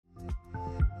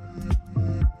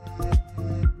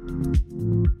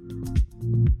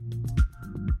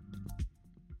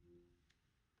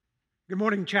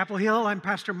morning, Chapel Hill. I'm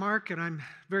Pastor Mark, and I'm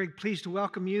very pleased to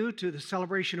welcome you to the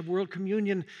celebration of World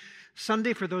Communion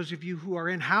Sunday. For those of you who are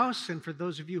in-house and for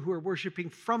those of you who are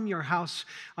worshiping from your house,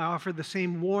 I offer the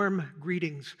same warm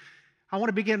greetings. I want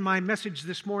to begin my message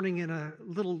this morning in a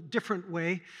little different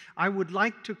way. I would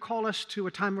like to call us to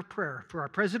a time of prayer for our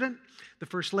President, the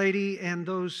First Lady, and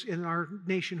those in our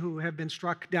nation who have been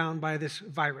struck down by this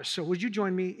virus. So would you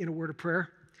join me in a word of prayer?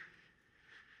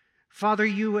 Father,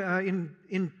 you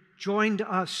joined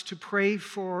us to pray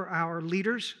for our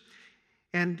leaders,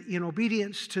 and in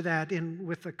obedience to that,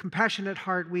 with a compassionate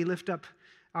heart, we lift up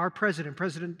our president,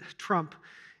 President Trump,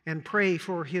 and pray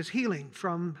for his healing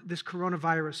from this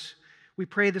coronavirus. We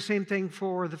pray the same thing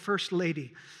for the First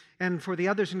Lady and for the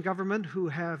others in government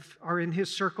who are in his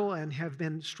circle and have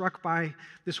been struck by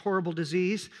this horrible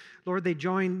disease. Lord, they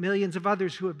join millions of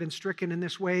others who have been stricken in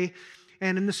this way.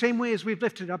 And in the same way as we've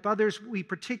lifted up others, we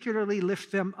particularly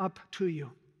lift them up to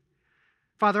you.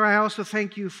 Father, I also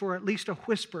thank you for at least a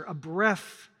whisper, a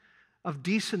breath of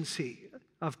decency,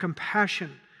 of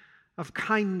compassion, of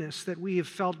kindness that we have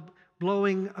felt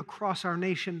blowing across our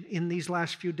nation in these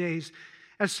last few days,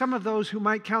 as some of those who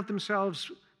might count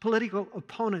themselves political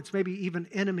opponents, maybe even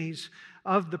enemies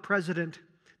of the president,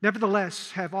 nevertheless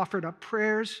have offered up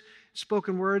prayers,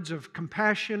 spoken words of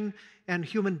compassion and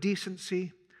human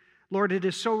decency. Lord, it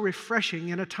is so refreshing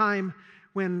in a time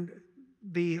when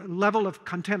the level of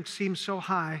contempt seems so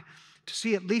high to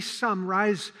see at least some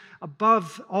rise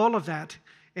above all of that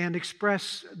and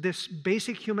express this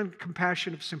basic human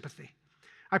compassion of sympathy.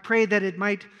 I pray that it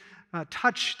might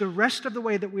touch the rest of the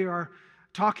way that we are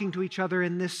talking to each other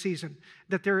in this season,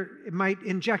 that it might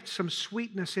inject some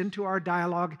sweetness into our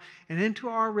dialogue and into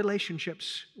our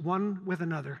relationships one with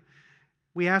another.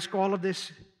 We ask all of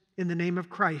this in the name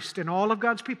of Christ, and all of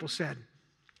God's people said,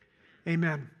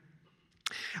 Amen.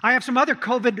 I have some other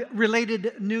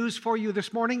COVID-related news for you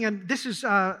this morning, and this is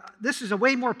a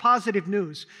way more positive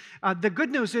news. The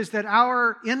good news is that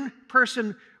our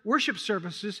in-person worship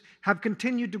services have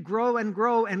continued to grow and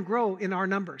grow and grow in our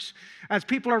numbers. As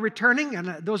people are returning,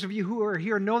 and those of you who are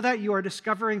here know that, you are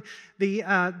discovering the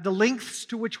lengths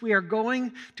to which we are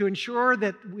going to ensure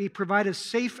that we provide as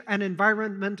safe an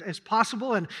environment as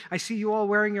possible. And I see you all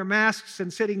wearing your masks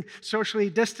and sitting socially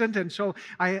distant, and so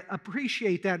I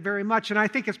appreciate that very much. And I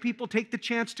think as people take the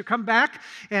chance to come back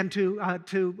and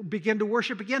to begin to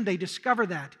worship again, they discover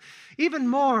that. Even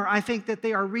more, I think that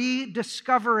they are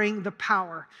rediscovering the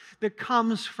power that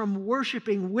comes from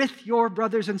worshiping with your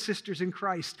brothers and sisters in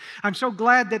Christ. I'm so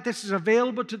glad that this is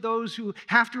available to those who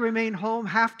have to remain home,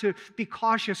 have to be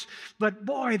cautious. But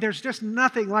boy, there's just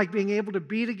nothing like being able to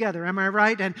be together, am I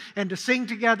right? And to sing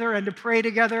together and to pray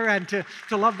together and to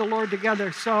love the Lord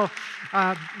together. So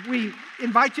we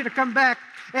invite you to come back.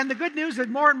 And the good news is that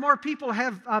more and more people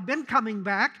have been coming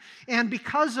back, and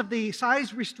because of the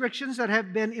size restrictions that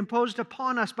have been imposed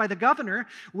upon us by the governor,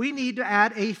 we need to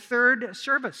add a third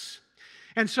service.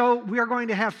 And so we are going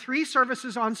to have 3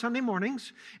 services on Sunday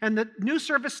mornings, and the new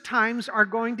service times are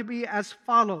going to be as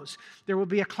follows. There will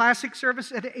be a classic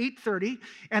service at 8:30,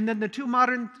 and then the 2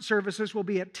 modern services will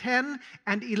be at 10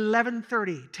 and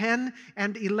 11:30. 10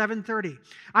 and 11:30.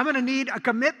 I'm going to need a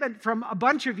commitment from a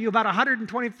bunch of you, about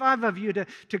 125 of you,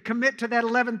 to commit to that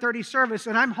 11:30 service,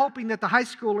 and I'm hoping that the high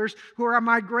schoolers, who are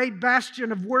my great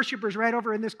bastion of worshipers right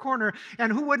over in this corner,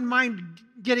 and who wouldn't mind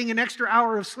getting an extra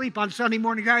hour of sleep on Sunday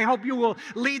morning, I hope you will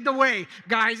lead the way,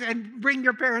 guys, and bring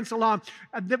your parents along.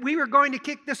 We are going to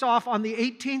kick this off on the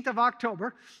 18th of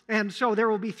October, and so there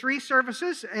will be 3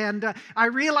 services, and I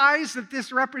realize that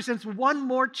this represents one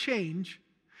more change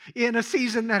in a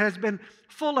season that has been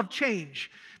full of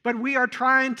change. But we are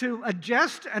trying to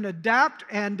adjust and adapt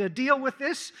and deal with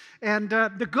this, and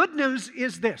the good news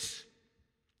is this.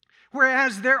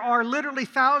 Whereas there are literally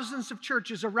thousands of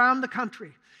churches around the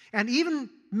country, and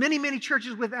even many, many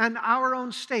churches within our own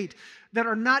state that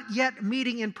are not yet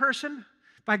meeting in person,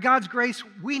 by God's grace,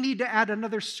 we need to add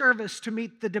another service to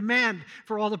meet the demand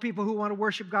for all the people who want to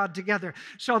worship God together.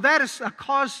 So that is a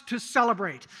cause to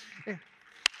celebrate.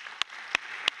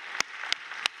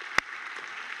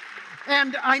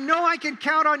 And I know I can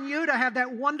count on you to have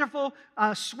that wonderful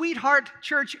sweetheart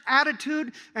church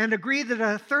attitude and agree that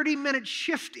a 30-minute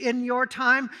shift in your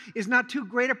time is not too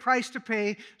great a price to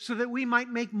pay, so that we might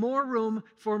make more room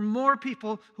for more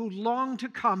people who long to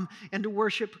come and to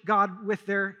worship God with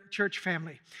their church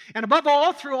family. And above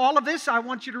all, through all of this, I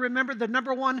want you to remember the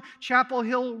number 1 Chapel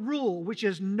Hill rule, which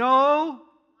is no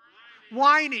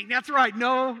whining. That's right,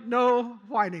 no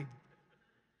whining.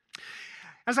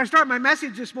 As I start my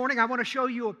message this morning, I want to show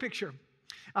you a picture.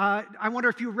 I wonder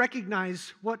if you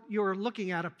recognize what you're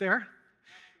looking at up there.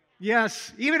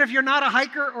 Yes, even if you're not a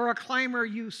hiker or a climber,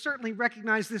 you certainly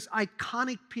recognize this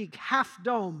iconic peak, Half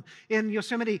Dome, in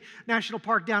Yosemite National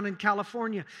Park down in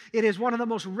California. It is one of the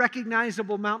most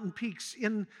recognizable mountain peaks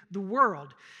in the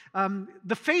world.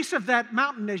 The face of that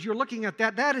mountain, as you're looking at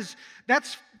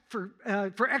that's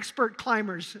for expert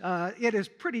climbers. It is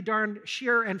pretty darn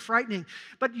sheer and frightening.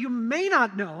 But you may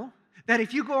not know that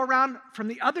if you go around from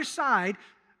the other side,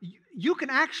 you can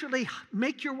actually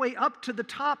make your way up to the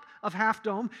top of Half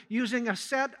Dome using a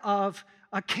set of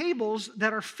cables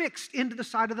that are fixed into the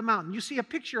side of the mountain. You see a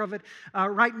picture of it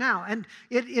right now. And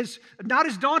it is not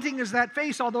as daunting as that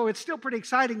face, although it's still pretty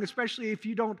exciting, especially if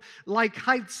you don't like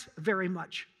heights very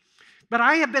much. But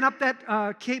I have been up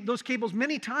those cables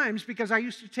many times because I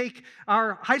used to take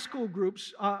our high school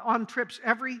groups on trips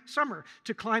every summer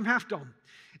to climb Half Dome.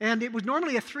 And it was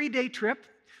normally a 3-day trip.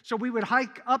 So we would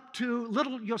hike up to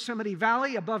Little Yosemite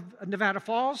Valley above Nevada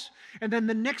Falls, and then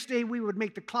the next day we would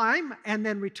make the climb and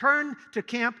then return to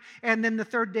camp, and then the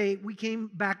third day we came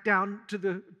back down to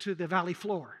the valley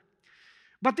floor.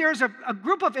 But there's a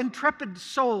group of intrepid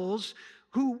souls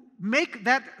who make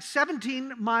that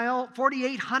 17-mile,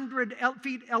 4,800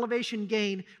 feet elevation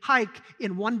gain hike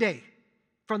in one day,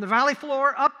 from the valley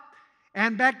floor up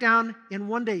and back down in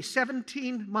one day,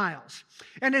 17 miles.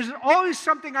 And there's always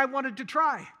something I wanted to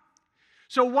try.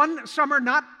 So one summer,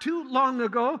 not too long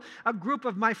ago, a group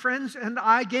of my friends and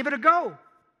I gave it a go.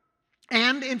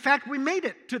 And in fact, we made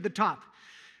it to the top.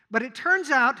 But it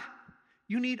turns out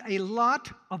you need a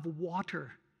lot of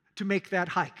water to make that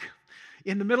hike.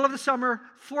 In the middle of the summer,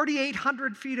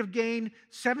 4,800 feet of gain,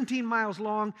 17 miles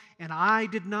long, and I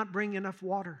did not bring enough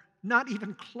water, not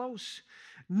even close.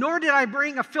 Nor did I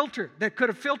bring a filter that could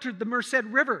have filtered the Merced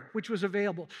River, which was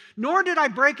available. Nor did I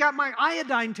break out my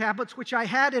iodine tablets, which I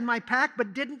had in my pack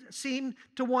but didn't seem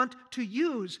to want to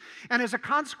use. And as a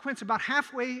consequence, about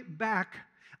halfway back,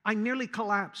 I nearly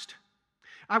collapsed.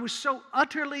 I was so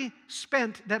utterly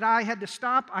spent that I had to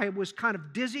stop. I was kind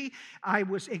of dizzy. I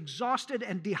was exhausted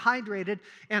and dehydrated.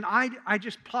 And I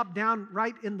just plopped down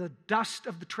right in the dust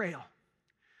of the trail.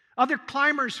 Other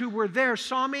climbers who were there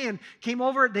saw me and came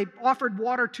over. They offered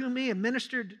water to me and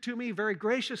ministered to me very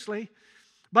graciously.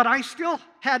 But I still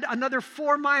had another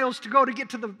 4 miles to go to get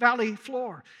to the valley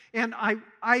floor. And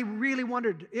I really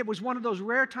wondered. It was one of those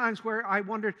rare times where I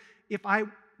wondered if I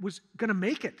was going to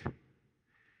make it.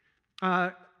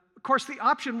 Of course, the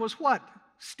option was what?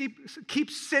 Keep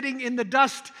sitting in the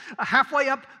dust halfway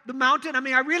up the mountain. I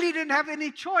mean, I really didn't have any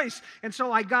choice. And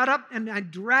so I got up and I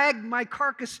dragged my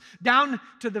carcass down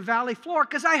to the valley floor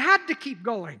because I had to keep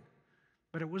going.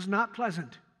 But it was not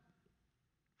pleasant.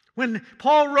 When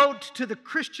Paul wrote to the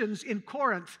Christians in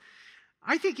Corinth,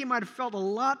 I think he might have felt a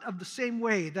lot of the same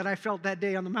way that I felt that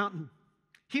day on the mountain.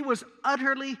 He was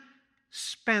utterly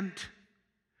spent.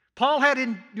 Paul had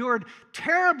endured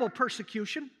terrible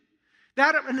persecution.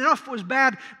 That enough was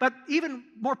bad, but even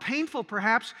more painful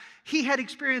perhaps, he had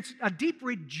experienced a deep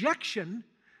rejection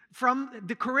from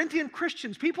the Corinthian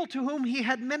Christians, people to whom he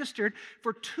had ministered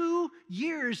for 2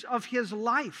 years of his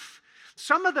life.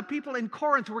 Some of the people in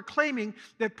Corinth were claiming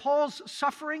that Paul's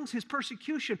sufferings, his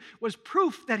persecution, was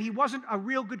proof that he wasn't a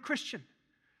real good Christian.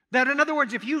 That, in other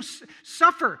words, if you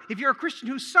suffer, if you're a Christian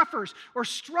who suffers or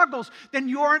struggles, then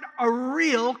you aren't a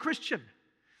real Christian.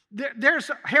 There's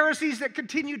heresies that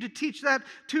continue to teach that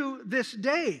to this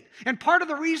day. And part of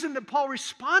the reason that Paul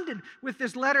responded with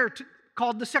this letter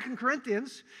called the 2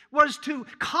 Corinthians was to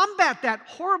combat that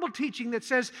horrible teaching that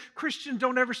says Christians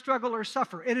don't ever struggle or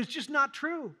suffer. It is just not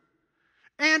true.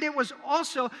 And it was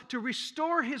also to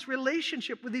restore his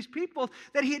relationship with these people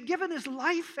that he had given his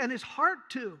life and his heart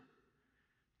to.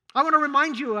 I want to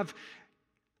remind you of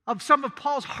some of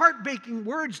Paul's heartbreaking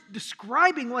words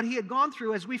describing what he had gone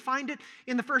through as we find it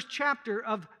in the first chapter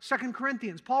of 2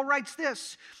 Corinthians. Paul writes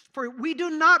this, "For we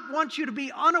do not want you to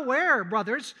be unaware,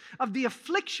 brothers, of the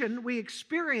affliction we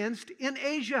experienced in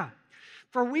Asia.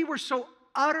 For we were so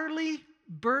utterly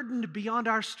burdened beyond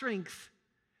our strength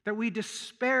that we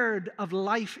despaired of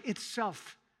life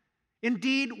itself.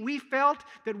 Indeed, we felt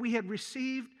that we had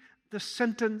received the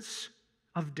sentence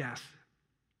of death."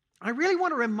 I really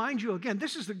want to remind you again,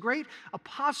 this is the great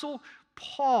apostle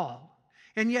Paul,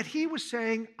 and yet he was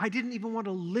saying, I didn't even want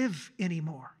to live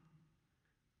anymore.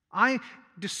 I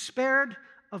despaired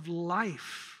of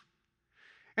life.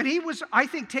 And he was, I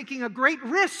think, taking a great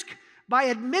risk by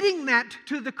admitting that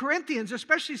to the Corinthians,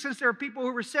 especially since there are people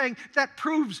who were saying that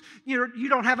proves you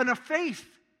don't have enough faith.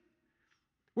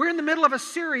 We're in the middle of a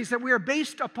series that we are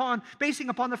basing upon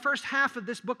the first half of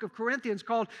this book of Corinthians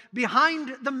called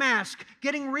Behind the Mask,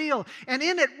 Getting Real. And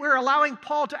in it, we're allowing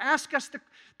Paul to ask us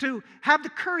to have the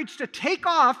courage to take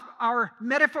off our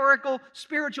metaphorical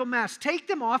spiritual masks, take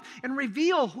them off and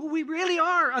reveal who we really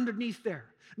are underneath there.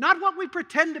 Not what we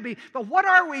pretend to be, but what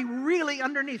are we really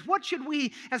underneath? What should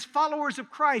we, as followers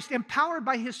of Christ, empowered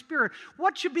by His Spirit,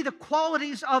 what should be the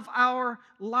qualities of our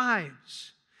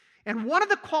lives? And one of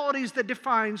the qualities that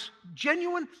defines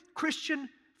genuine Christian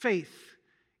faith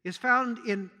is found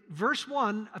in verse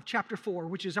 1 of chapter 4,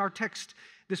 which is our text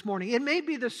this morning. It may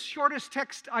be the shortest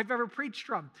text I've ever preached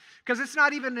from, because it's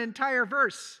not even an entire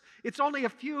verse. It's only a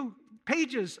few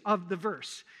pages of the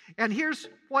verse. And here's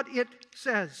what it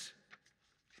says.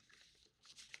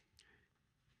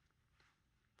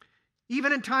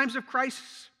 Even in times of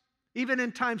crisis, even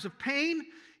in times of pain,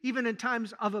 even in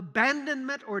times of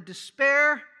abandonment or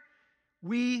despair,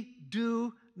 we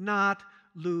do not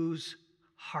lose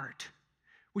heart.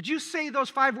 Would you say those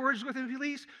 5 words with me,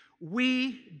 please?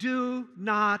 We do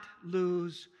not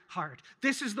lose heart.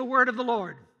 This is the word of the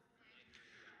Lord.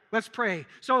 Let's pray.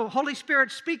 So, Holy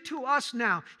Spirit, speak to us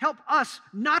now. Help us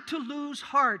not to lose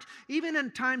heart, even in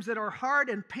times that are hard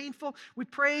and painful. We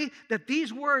pray that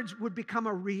these words would become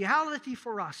a reality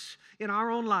for us in our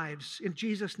own lives. In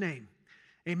Jesus' name,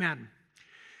 amen.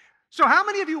 So how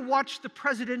many of you watched the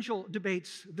presidential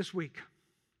debates this week?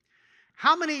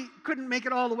 How many couldn't make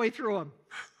it all the way through them?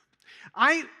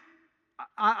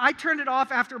 I turned it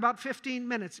off after about 15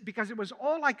 minutes because it was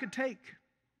all I could take.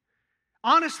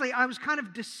 Honestly, I was kind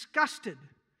of disgusted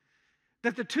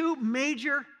that the 2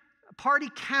 major party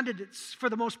candidates for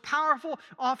the most powerful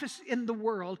office in the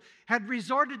world had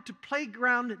resorted to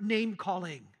playground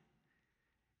name-calling.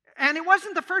 And it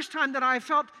wasn't the first time that I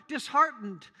felt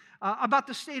disheartened about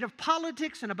the state of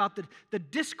politics and about the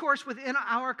discourse within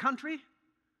our country.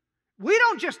 We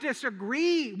don't just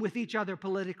disagree with each other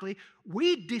politically,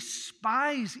 we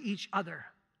despise each other.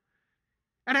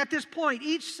 And at this point,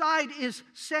 each side is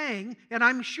saying, and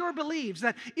I'm sure believes,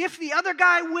 that if the other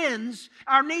guy wins,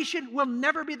 our nation will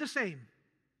never be the same.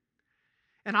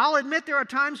 And I'll admit there are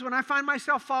times when I find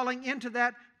myself falling into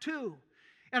that too.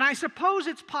 And I suppose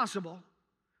it's possible,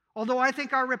 although I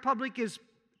think our republic is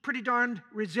pretty darned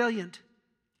resilient.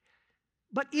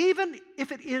 But even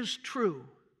if it is true,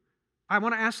 I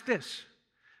want to ask this.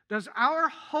 Does our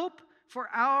hope for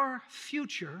our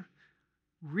future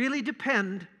really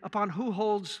depend upon who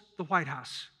holds the White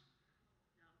House?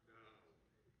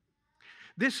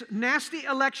 This nasty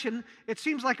election, it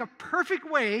seems like a perfect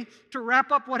way to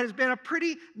wrap up what has been a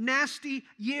pretty nasty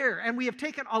year. And we have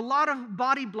taken a lot of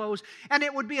body blows. And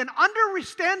it would be an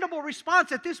understandable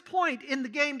response at this point in the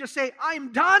game to say,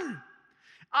 I'm done.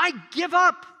 I give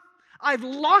up. I've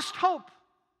lost hope.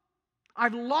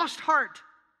 I've lost heart.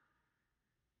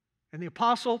 And the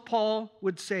Apostle Paul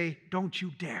would say, don't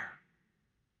you dare.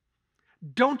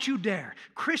 Don't you dare.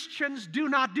 Christians do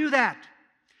not do that.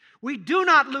 We do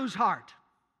not lose heart.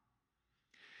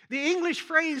 The English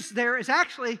phrase there is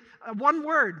actually one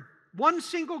word, one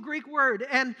single Greek word,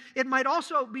 and it might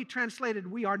also be translated,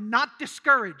 we are not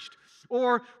discouraged,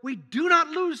 or we do not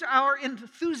lose our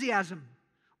enthusiasm,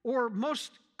 or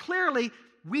most clearly,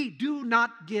 we do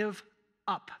not give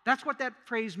up. That's what that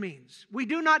phrase means. We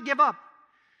do not give up.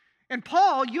 And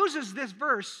Paul uses this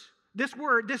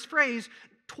phrase,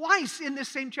 twice in this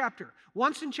same chapter.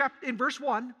 Once in verse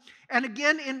 1, and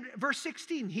again in verse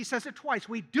 16. He says it twice.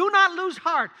 We do not lose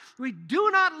heart. We do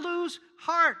not lose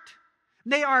heart.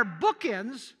 They are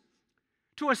bookends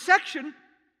to a section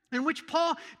in which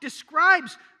Paul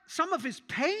describes some of his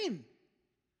pain.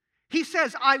 He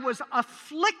says, I was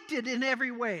afflicted in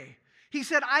every way. He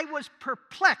said, I was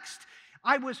perplexed.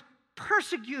 I was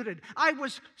persecuted. I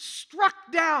was struck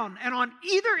down. And on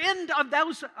either end of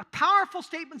those powerful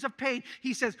statements of pain,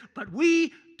 he says, but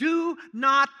we do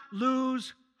not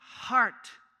lose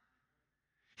heart.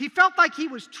 He felt like he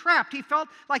was trapped. He felt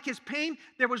like his pain,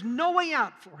 there was no way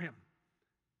out for him.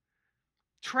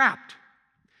 Trapped.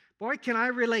 Boy, can I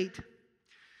relate.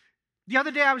 The other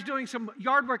day I was doing some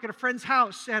yard work at a friend's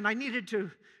house, and I needed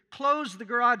to close the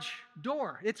garage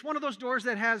door. It's one of those doors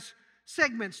that has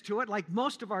segments to it, like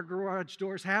most of our garage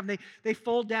doors have. They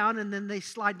fold down and then they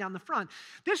slide down the front.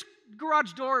 This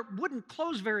garage door wouldn't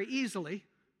close very easily,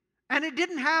 and it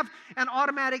didn't have an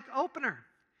automatic opener.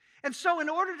 And so in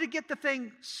order to get the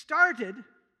thing started,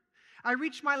 I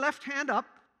reached my left hand up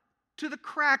to the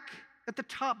crack at the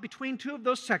top between two of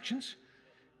those sections,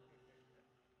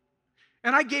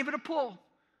 and I gave it a pull.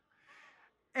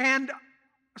 And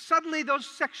suddenly those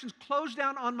sections closed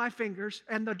down on my fingers,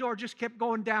 and the door just kept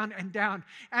going down and down.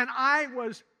 And I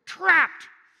was trapped.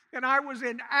 and I was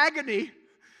in agony,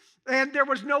 and there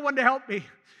was no one to help me.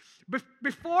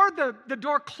 Before the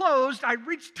door closed, I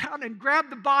reached down and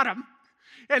grabbed the bottom,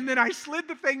 and then I slid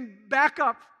the thing back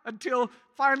up until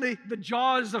finally the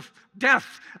jaws of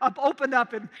death opened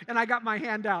up, and I got my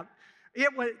hand out.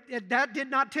 That did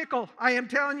not tickle. I am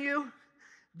telling you,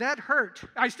 that hurt.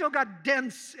 I still got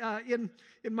dents in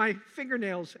my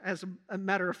fingernails, as a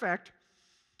matter of fact.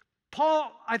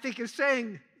 Paul, I think, is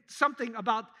saying something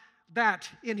about that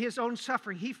in his own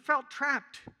suffering. He felt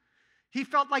trapped. He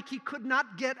felt like he could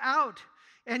not get out.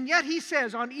 And yet he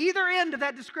says, on either end of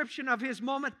that description of this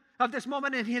moment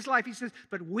in his life, he says,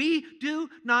 but we do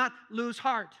not lose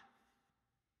heart.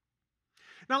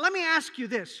 Now let me ask you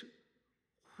this.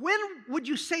 When would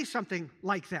you say something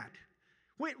like that?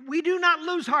 We do not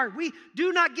lose heart. We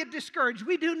do not get discouraged.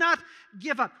 We do not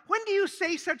give up. When do you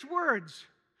say such words?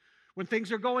 When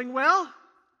things are going well?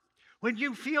 When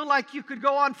you feel like you could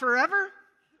go on forever?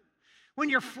 When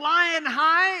you're flying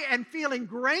high and feeling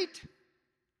great?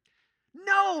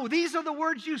 No, these are the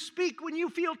words you speak when you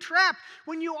feel trapped,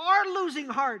 when you are losing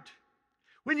heart,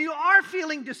 when you are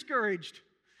feeling discouraged,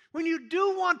 when you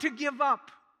do want to give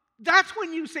up. That's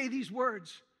when you say these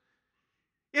words.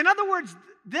 In other words,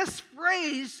 this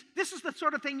phrase, this is the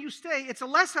sort of thing you say. It's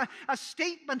less a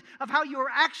statement of how you're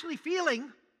actually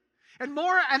feeling and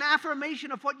more an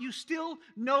affirmation of what you still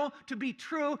know to be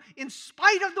true in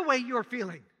spite of the way you're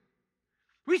feeling.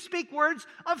 We speak words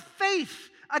of faith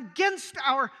against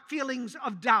our feelings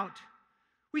of doubt.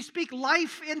 We speak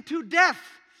life into death.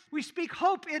 We speak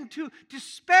hope into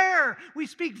despair. We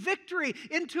speak victory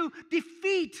into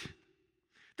defeat.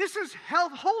 This is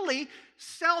holy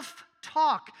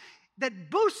self-talk that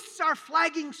boosts our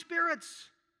flagging spirits.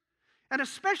 And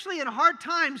especially in hard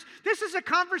times, this is a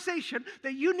conversation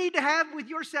that you need to have with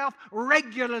yourself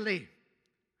regularly.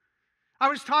 I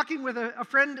was talking with a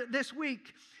friend this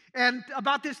week and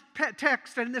about this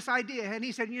text and this idea, and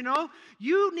he said,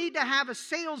 you need to have a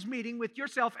sales meeting with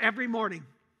yourself every morning.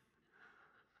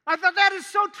 I thought that is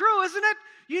so true, isn't it?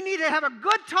 You need to have a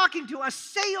good talking to, a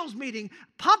sales meeting,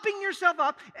 pumping yourself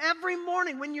up every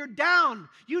morning when you're down.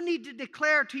 You need to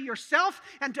declare to yourself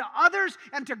and to others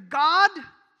and to God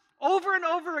over and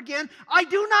over again, I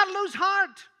do not lose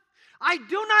heart. I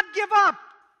do not give up.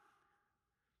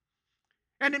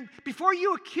 And before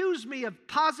you accuse me of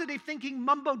positive thinking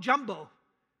mumbo jumbo,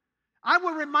 I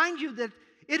will remind you that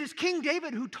it is King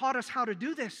David who taught us how to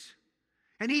do this.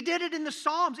 And he did it in the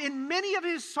Psalms. In many of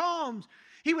his Psalms,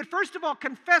 he would first of all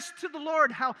confess to the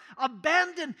Lord how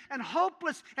abandoned and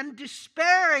hopeless and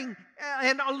despairing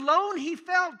and alone he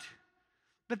felt.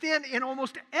 But then in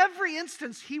almost every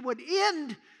instance, he would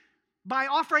end by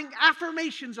offering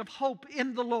affirmations of hope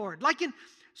in the Lord. Like in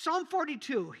Psalm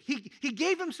 42, he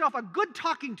gave himself a good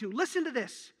talking to. Listen to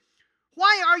this.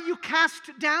 Why are you cast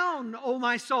down, O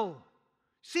my soul?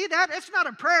 See that? It's not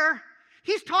a prayer.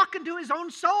 He's talking to his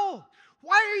own soul.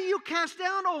 Why are you cast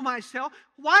down, O my soul?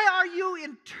 Why are you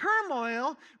in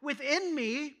turmoil within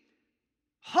me?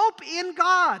 Hope in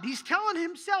God. He's telling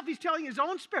himself, he's telling his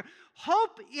own spirit,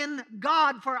 hope in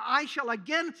God, for I shall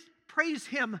again praise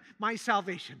him, my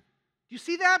salvation. Do you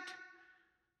see that?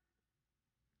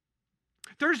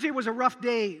 Thursday was a rough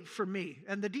day for me,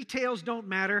 and the details don't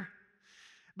matter.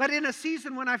 But in a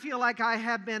season when I feel like I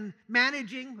have been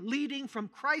leading from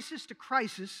crisis to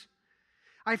crisis,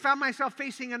 I found myself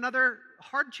facing another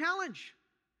hard challenge.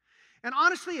 And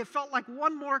honestly, it felt like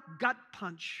one more gut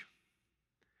punch.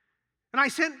 And I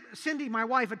sent Cindy, my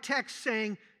wife, a text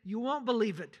saying, you won't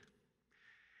believe it.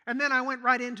 And then I went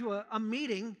right into a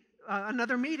meeting,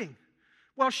 another meeting.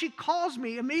 Well, she calls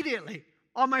me immediately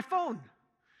on my phone.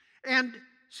 And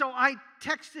so I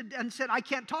texted and said, I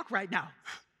can't talk right now.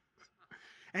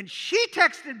 And she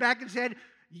texted back and said,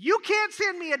 you can't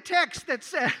send me a text that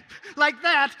said like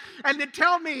that and then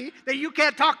tell me that you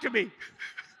can't talk to me.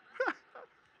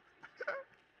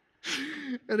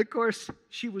 And of course,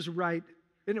 she was right,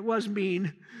 and it was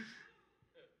mean.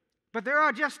 But there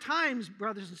are just times,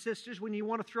 brothers and sisters, when you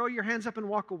want to throw your hands up and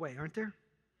walk away, aren't there?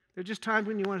 There are just times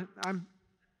when you want to,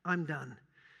 I'm done.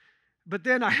 But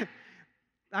then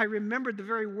I remembered the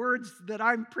very words that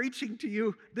I'm preaching to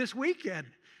you this weekend.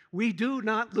 We do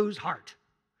not lose heart.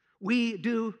 We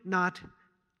do not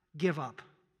give up.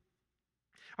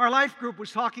 Our life group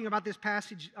was talking about this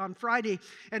passage on Friday,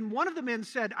 and one of the men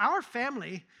said, our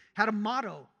family had a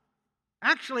motto.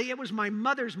 Actually, it was my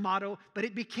mother's motto, but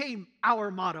it became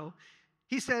our motto.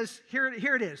 He says, here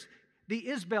it is. The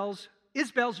Isbells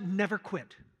never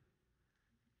quit.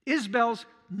 Isbells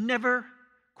never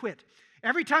quit.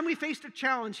 Every time we faced a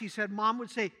challenge, he said, Mom would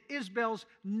say, Isbells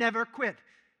never quit.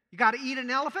 You got to eat an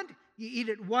elephant? You eat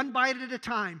it one bite at a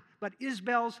time. But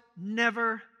Isbel's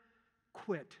never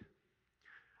quit.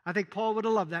 I think Paul would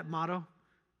have loved that motto.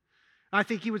 I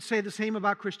think he would say the same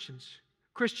about Christians.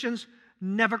 Christians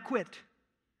never quit.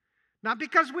 Not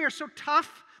because we are so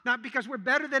tough, not because we're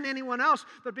better than anyone else,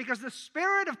 but because the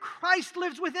Spirit of Christ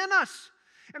lives within us.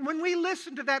 And when we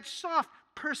listen to that soft,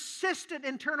 persistent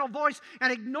internal voice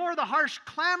and ignore the harsh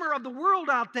clamor of the world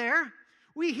out there,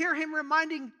 we hear Him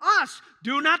reminding us,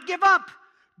 do not give up.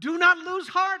 Do not lose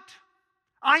heart.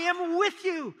 I am with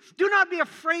you. Do not be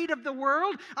afraid of the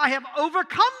world. I have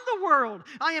overcome the world.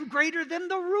 I am greater than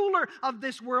the ruler of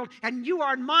this world, and you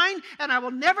are mine, and I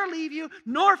will never leave you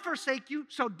nor forsake you,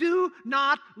 so do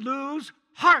not lose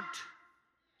heart,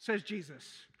 says Jesus.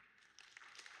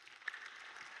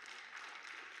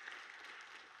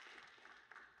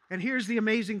 And here's the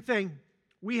amazing thing.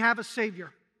 We have a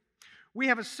Savior. We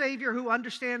have a Savior who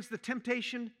understands the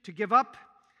temptation to give up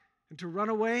and to run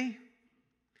away.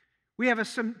 We have a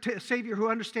Savior who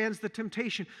understands the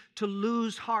temptation to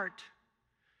lose heart.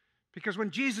 Because when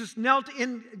Jesus knelt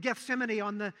in Gethsemane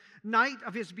on the night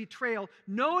of His betrayal,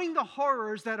 knowing the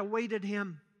horrors that awaited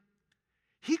Him,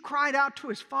 He cried out to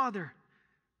His Father,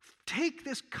 take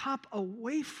this cup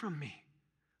away from me.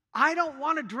 I don't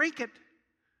want to drink it.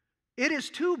 It is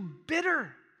too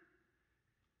bitter.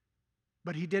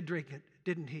 But He did drink it,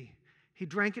 didn't He? He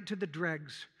drank it to the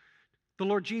dregs. The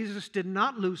Lord Jesus did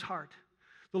not lose heart.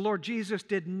 The Lord Jesus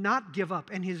did not give up.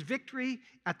 And His victory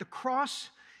at the cross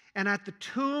and at the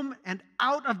tomb and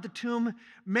out of the tomb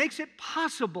makes it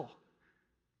possible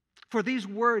for these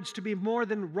words to be more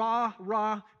than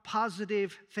raw,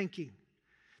 positive thinking.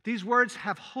 These words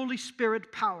have Holy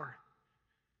Spirit power.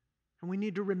 And we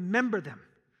need to remember them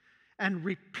and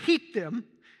repeat them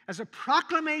as a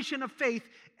proclamation of faith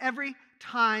every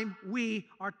time we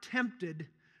are tempted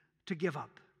to give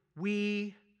up.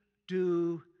 We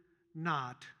do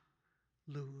not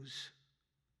lose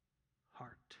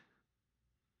heart.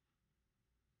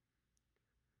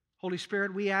 Holy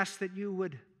Spirit, we ask that you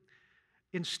would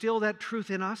instill that truth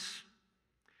in us,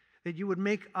 that you would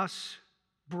make us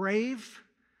brave,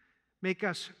 make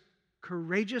us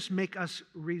courageous, make us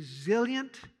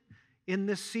resilient in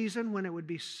this season when it would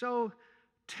be so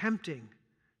tempting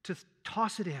to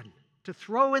toss it in, to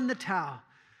throw in the towel,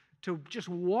 to just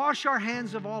wash our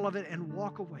hands of all of it and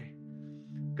walk away.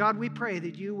 God, we pray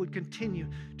that you would continue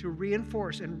to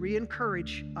reinforce and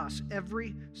re-encourage us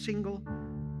every single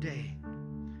day.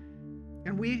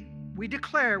 And we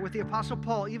declare with the Apostle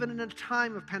Paul, even in a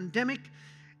time of pandemic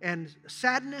and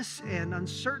sadness and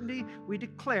uncertainty, we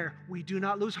declare we do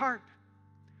not lose heart.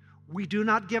 We do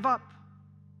not give up.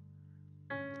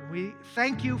 And we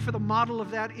thank you for the model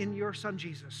of that in your Son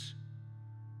Jesus,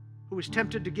 who was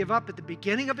tempted to give up at the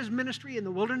beginning of his ministry in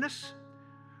the wilderness,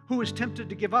 who was tempted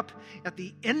to give up at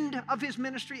the end of his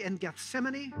ministry in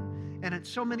Gethsemane, and at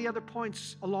so many other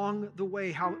points along the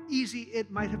way, how easy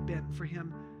it might have been for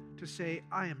him to say,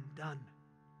 I am done.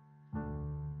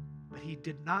 But he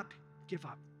did not give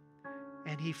up.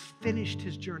 And he finished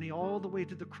his journey all the way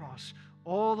to the cross,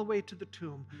 all the way to the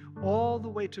tomb, all the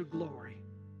way to glory.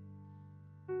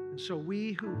 And so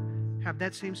we who have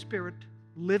that same Spirit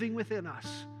living within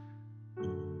us,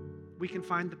 we can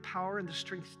find the power and the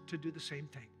strength to do the same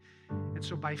thing. And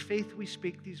so by faith we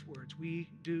speak these words. We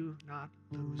do not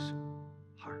lose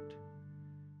heart.